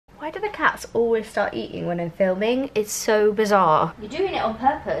Why do the cats always start eating when I'm filming? It's so bizarre. You're doing it on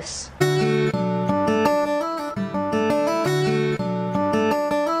purpose.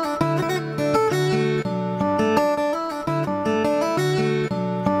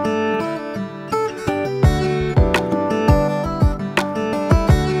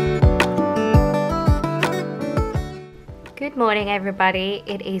 Good morning everybody.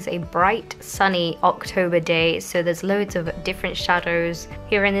 It is a bright sunny October day, so there's loads of different shadows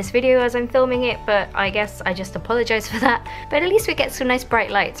here in this video as I'm filming it, but I guess I just apologize for that. But at least we get some nice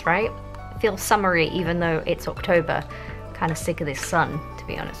bright lights, right? I feel summery even though it's October. Kind of sick of this sun, to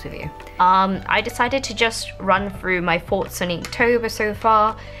be honest with you. I decided to just run through my thoughts on Inktober so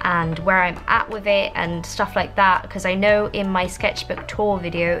far and where I'm at with it and stuff like that, because I know in my sketchbook tour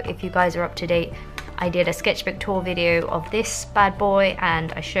video, if you guys are up to date, I did a sketchbook tour video of this bad boy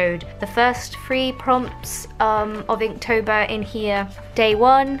and I showed the first 3 prompts of Inktober in here. Day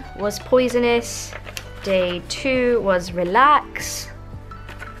 1 was poisonous, day 2 was relax,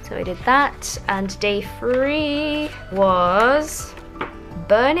 so I did that, and day 3 was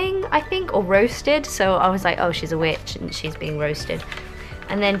burning, I think, or roasted, so I was like, oh, she's a witch and she's being roasted.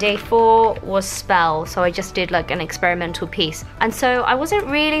 And then day 4 was spell, so I just did like an experimental piece. And so I wasn't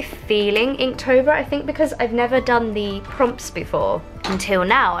really feeling Inktober, I think because I've never done the prompts before. Until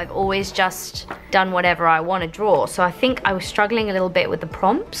now, I've always just done whatever I want to draw. So I think I was struggling a little bit with the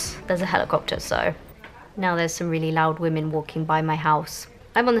prompts. There's a helicopter, so now there's some really loud women walking by my house.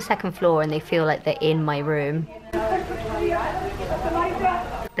 I'm on the 2nd floor and they feel like they're in my room.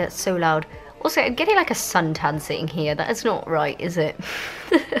 That's so loud. Also, I'm getting like a suntan sitting here. That is not right, is it?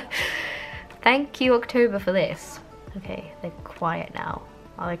 Thank you, October, for this. Okay, they're quiet now.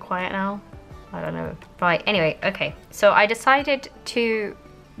 Are they quiet now? I don't know. Right, anyway, okay. So I decided to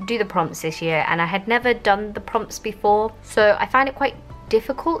do the prompts this year, and I had never done the prompts before. So I found it quite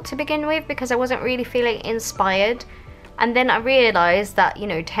difficult to begin with because I wasn't really feeling inspired. And then I realised that, you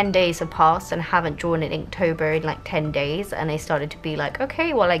know, 10 days have passed and I haven't drawn an Inktober in like 10 days. And I started to be like,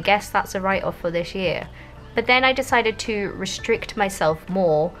 okay, well, I guess that's a write-off for this year. But then I decided to restrict myself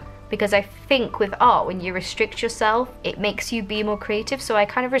more because I think with art, when you restrict yourself, it makes you be more creative. So I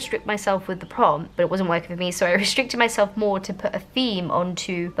kind of restrict myself with the prompt, but it wasn't working for me. So I restricted myself more to put a theme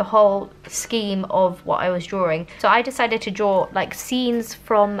onto the whole scheme of what I was drawing. So I decided to draw like scenes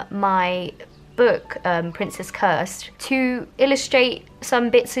from my book, Princess Cursed, to illustrate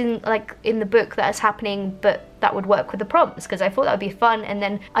some bits in the book that is happening, but that would work with the prompts because I thought that would be fun. And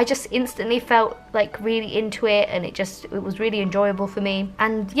then I just instantly felt like really into it, and it was really enjoyable for me.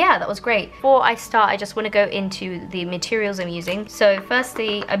 And yeah, that was great. Before I start, I just want to go into the materials I'm using. So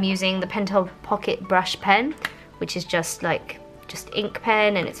firstly, I'm using the Pentel Pocket Brush Pen, which is just ink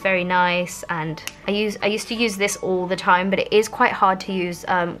pen, and it's very nice, and I used to use this all the time, but it is quite hard to use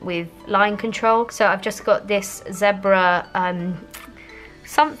with line control. So I've just got this zebra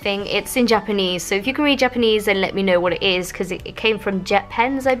something. It's in Japanese, so if you can read Japanese then let me know what it is, because it came from Jet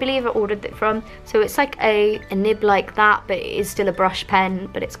Pens, I believe I ordered it from. So it's like a nib like that, but it is still a brush pen,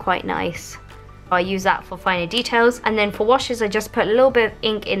 but it's quite nice. I use that for finer details. And then for washes, I just put a little bit of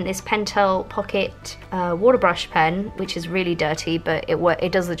ink in this Pentel Pocket water brush pen, which is really dirty, but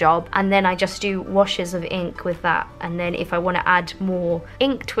it does the job. And then I just do washes of ink with that. And then if I want to add more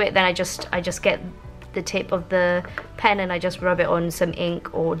ink to it, then I just get the tip of the pen and I just rub it on some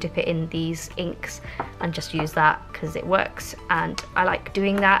ink or dip it in these inks and just use that because it works, and I like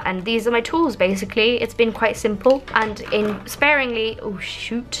doing that. And these are my tools basically. It's been quite simple, and sparingly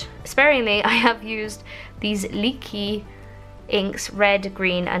I have used these leaky inks, red,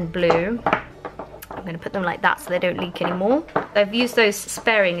 green and blue. I'm going to put them like that so they don't leak anymore. I've used those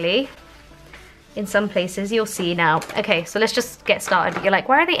sparingly. In some places, you'll see now. Okay, so let's just get started. You're like,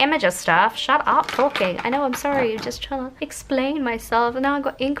 where are the images, stuff? Shut up talking. I know, I'm sorry, I'm just trying to explain myself, and now I've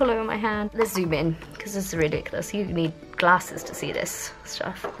got ink all over my hand. Let's zoom in, because this is ridiculous. You need glasses to see this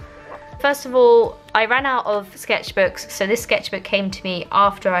stuff. First of all, I ran out of sketchbooks, so this sketchbook came to me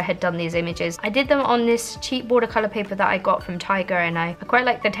after I had done these images. I did them on this cheap watercolor paper that I got from Tiger, and I quite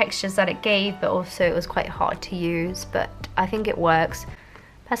like the textures that it gave, but also it was quite hard to use, but I think it works.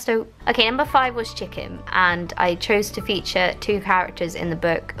 Pesto. Okay, number 5 was chicken, and I chose to feature 2 characters in the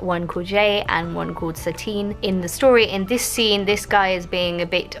book, one called Jay and one called Satine. In the story, in this scene, this guy is being a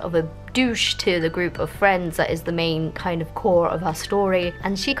bit of a douche to the group of friends that is the main kind of core of her story,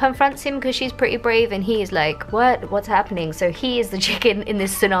 and she confronts him because she's pretty brave, and he is like, what's happening? So he is the chicken in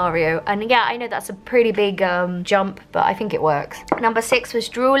this scenario, and yeah, I know that's a pretty big jump, but I think it works. Number 6 was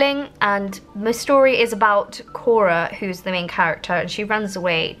drooling, and the story is about Cora, who's the main character, and she runs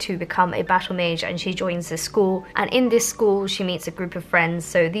away to become a battle mage, and she joins this school, and in this school she meets a group of friends.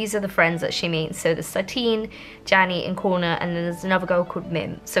 So these are the friends that she meets. So there's Satine, Janny, and Corner, and then there's another girl called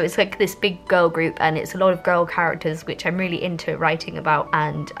Mim. So it's like this big girl group, and it's a lot of girl characters, which I'm really into writing about,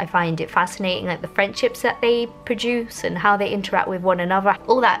 and I find it fascinating, like the friendships that they produce and how they interact with one another,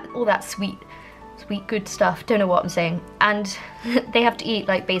 all that sweet good stuff. Don't know what I'm saying. And they have to eat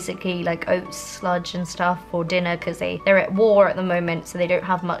like basically like oats sludge and stuff for dinner because they're at war at the moment, so they don't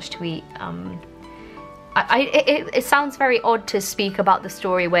have much to eat. It sounds very odd to speak about the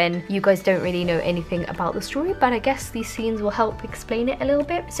story when you guys don't really know anything about the story, but I guess these scenes will help explain it a little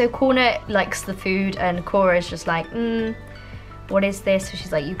bit. So Corner likes the food, and Cora is just like, what is this? So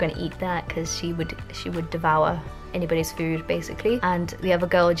she's like, you're gonna eat that, because she would devour anybody's food basically. And the other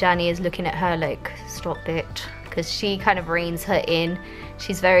girl, Janny, is looking at her like, stop it, because she kind of reins her in.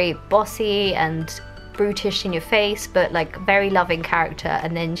 She's very bossy and brutish in your face, but like very loving character.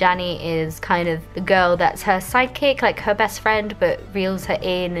 And then Janny is kind of the girl that's her sidekick, like her best friend, but reels her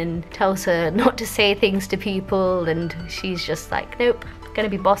in and tells her not to say things to people, and she's just like, nope, gonna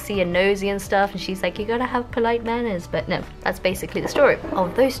be bossy and nosy and stuff, and she's like, you gotta have polite manners. But no, that's basically the story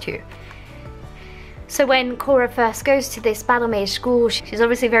of those two. So when Cora first goes to this battle mage school, she's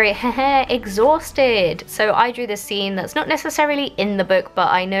obviously very exhausted. So I drew this scene that's not necessarily in the book, but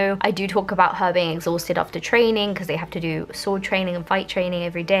I know I do talk about her being exhausted after training, because they have to do sword training and fight training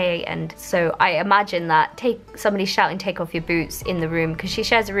every day. And so I imagine that somebody shouting take off your boots in the room, because she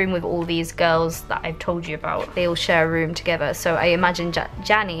shares a room with all these girls that I've told you about. They all share a room together. So I imagine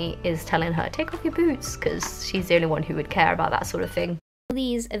Janny is telling her take off your boots, because she's the only one who would care about that sort of thing.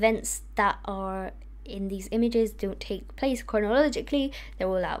 These events that are in these images don't take place chronologically, they're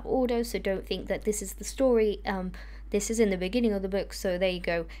all out of order, so don't think that this is the story. This is in the beginning of the book, so there you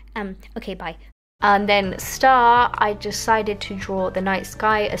go. Okay, bye. And then Star, I decided to draw the night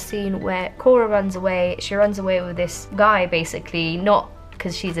sky, a scene where Cora runs away. She runs away with this guy basically, not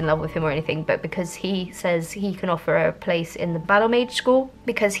because she's in love with him or anything, but because he says he can offer her a place in the battle mage school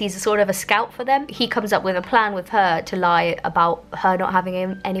because he's sort of a scout for them. He comes up with a plan with her to lie about her not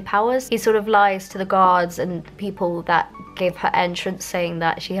having any powers. He sort of lies to the guards and people that gave her entrance, saying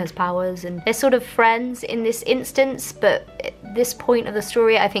that she has powers, and they're sort of friends in this instance. But at this point of the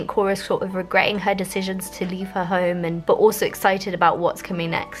story, I think Cora's sort of regretting her decisions to leave her home, but also excited about what's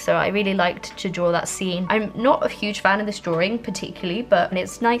coming next. So I really liked to draw that scene. I'm not a huge fan of this drawing particularly, but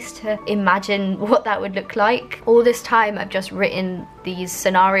it's nice to imagine what that would look like. All this time I've just written these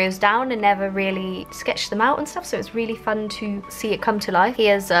scenarios down and never really sketched them out and stuff, so it's really fun to see it come to life.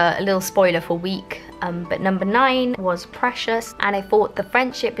 Here's a little spoiler for week. But number 9 was Precious, and I thought the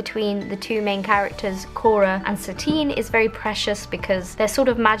friendship between the two main characters, Cora and Satine, is very precious because they're sort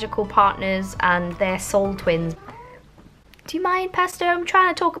of magical partners and they're soul twins. Do you mind, Pastor? I'm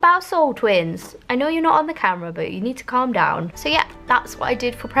trying to talk about soul twins. I know you're not on the camera, but you need to calm down. So yeah, that's what I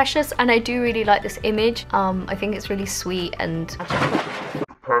did for Precious, and I do really like this image. I think it's really sweet, and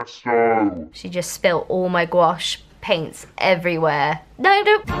Pastor. She just spilled all my gouache paints everywhere. No,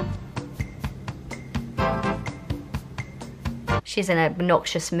 don't. She's in an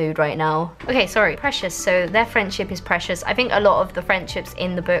obnoxious mood right now. Okay, sorry. Precious. So their friendship is precious. I think a lot of the friendships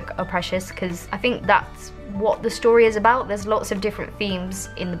in the book are precious because I think that's what the story is about. There's lots of different themes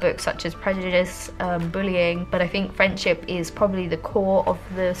in the book, such as prejudice, bullying, but I think friendship is probably the core of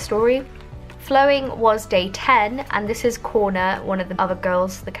the story. Flowing was day 10, and this is Corner, one of the other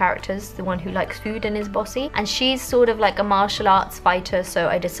girls, the characters, the one who likes food and is bossy, and she's sort of like a martial arts fighter, so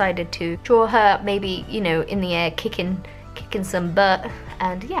I decided to draw her maybe, you know, in the air kicking some butt,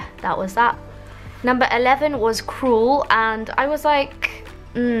 and yeah, that was that. Number 11 was Cruel, and I was like,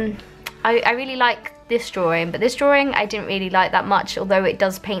 I really like this drawing, but this drawing I didn't really like that much, although it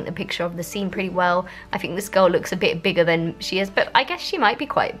does paint the picture of the scene pretty well. I think this girl looks a bit bigger than she is, but I guess she might be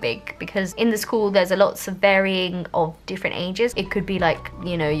quite big because in the school there's a lots of varying of different ages. It could be like,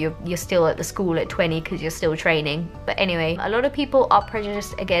 you know, you're still at the school at 20 because you're still training. But anyway, a lot of people are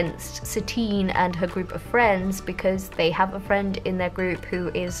prejudiced against Satine and her group of friends because they have a friend in their group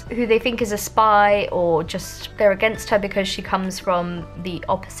who they think is a spy, or just they're against her because she comes from the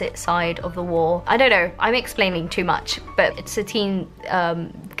opposite side of the war. I don't know. know, I'm explaining too much, but Satine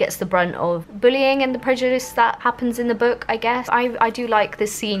gets the brunt of bullying and the prejudice that happens in the book, I guess. I do like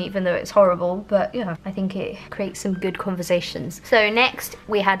this scene, even though it's horrible, but yeah, I think it creates some good conversations. So next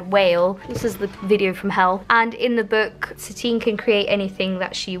we had Whale. This is the video from hell, and in the book Satine can create anything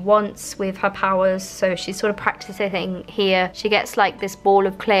that she wants with her powers, so she's sort of practicing here. She gets like this ball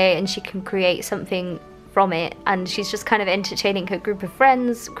of clay and she can create something from it, and she's just kind of entertaining her group of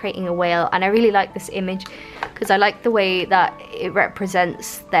friends, creating a whale. And I really like this image because I like the way that it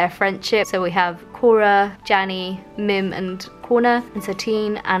represents their friendship. So we have Cora, Janny, Mim and Corner and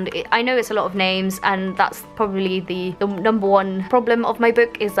Satine, and I know it's a lot of names, and that's probably the number one problem of my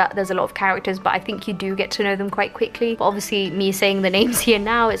book, is that there's a lot of characters, but I think you do get to know them quite quickly. But obviously me saying the names here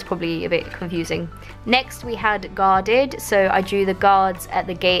now is probably a bit confusing. Next we had Guarded, so I drew the guards at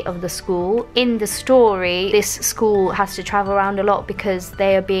the gate of the school. In the story, this school has to travel around a lot because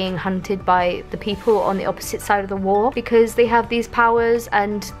they are being hunted by the people on the opposite side of the war, because they have these powers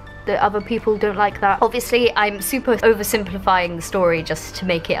and the other people don't like that. Obviously I'm super oversimplifying the story just to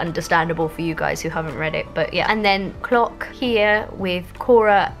make it understandable for you guys who haven't read it, but yeah. And then Clock here with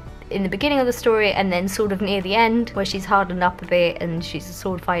Cora in the beginning of the story, and then sort of near the end where she's hardened up a bit and she's a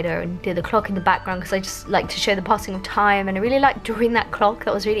sword fighter, and did the clock in the background because I just like to show the passing of time, and I really like drawing that clock.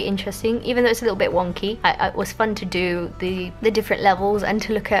 That was really interesting, even though it's a little bit wonky. It was fun to do the different levels and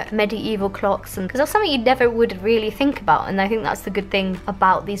to look at medieval clocks, and because that's something you never would really think about, and I think that's the good thing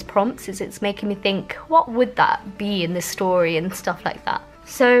about these prompts, is it's making me think, what would that be in this story and stuff like that.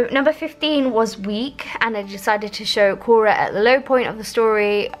 So number 15 was Weak, and I decided to show Cora at the low point of the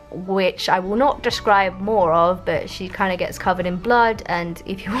story, which I will not describe more of, but she kind of gets covered in blood, and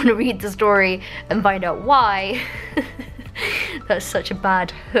if you want to read the story and find out why, that's such a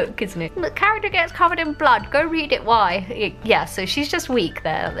bad hook, isn't it? The character gets covered in blood, go read it why. Yeah, so she's just weak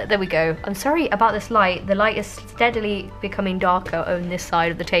there. There we go. I'm sorry about this light. The light is steadily becoming darker on this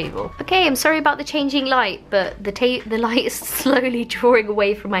side of the table. Okay, I'm sorry about the changing light, but the light is slowly drawing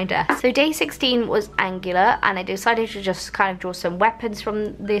away from my desk. So day 16 was Angular, and I decided to just kind of draw some weapons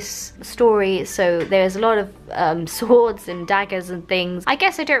from this story. So there's a lot of swords and daggers and things. I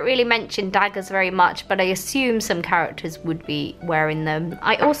guess I don't really mention daggers very much, but I assume some characters would be wearing them.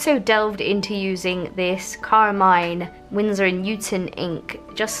 I also delved into using this Carmine Winsor & Newton ink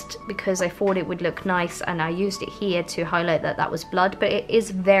just because I thought it would look nice, and I used it here to highlight that that was blood, but it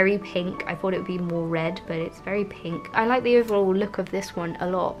is very pink. I thought it would be more red, but it's very pink. I like the overall look of this one a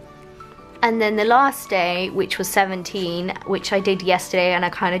lot. And then the last day, which was 17, which I did yesterday and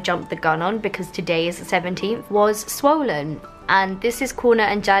I kind of jumped the gun on because today is the 17th, was Swollen. And this is Corner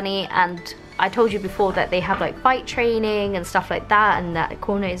and Janny, and I told you before that they have like fight training and stuff like that, and that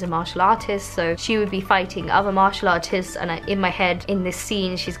Corner is a martial artist, so she would be fighting other martial artists, and in my head in this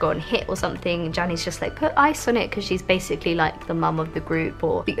scene she's gotten hit or something, and Janny's just like, put ice on it, because she's basically like the mum of the group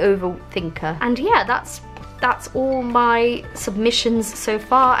or the overthinker. And yeah, that's all my submissions so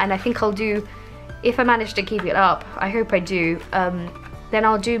far, and I think I'll do, if I manage to keep it up, I hope I do, then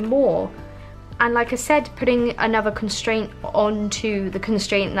I'll do more. And like I said, putting another constraint onto the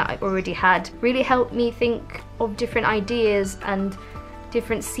constraint that I already had really helped me think of different ideas and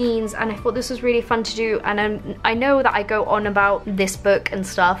different scenes, and I thought this was really fun to do. And I know that I go on about this book and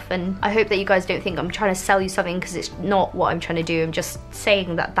stuff, and I hope that you guys don't think I'm trying to sell you something, because it's not what I'm trying to do. I'm just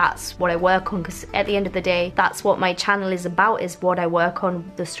saying that that's what I work on, because at the end of the day, that's what my channel is about, is what I work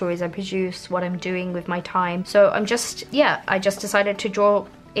on, the stories I produce, what I'm doing with my time. So I'm just, yeah, I just decided to draw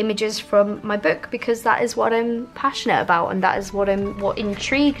images from my book because that is what I'm passionate about, and that is what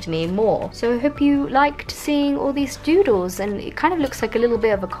intrigued me more. So I hope you liked seeing all these doodles, and it kind of looks like a little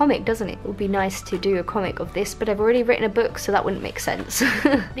bit of a comic, doesn't it? It would be nice to do a comic of this, but I've already written a book, so that wouldn't make sense.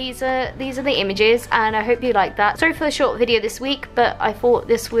 These are the images, and I hope you like that. Sorry for the short video this week, but I thought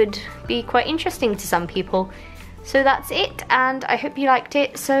this would be quite interesting to some people. So that's it, and I hope you liked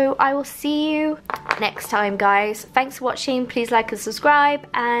it. So I will see you next time, guys. Thanks for watching. Please like and subscribe,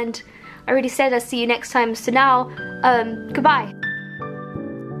 and I already said I'll see you next time. So now, goodbye.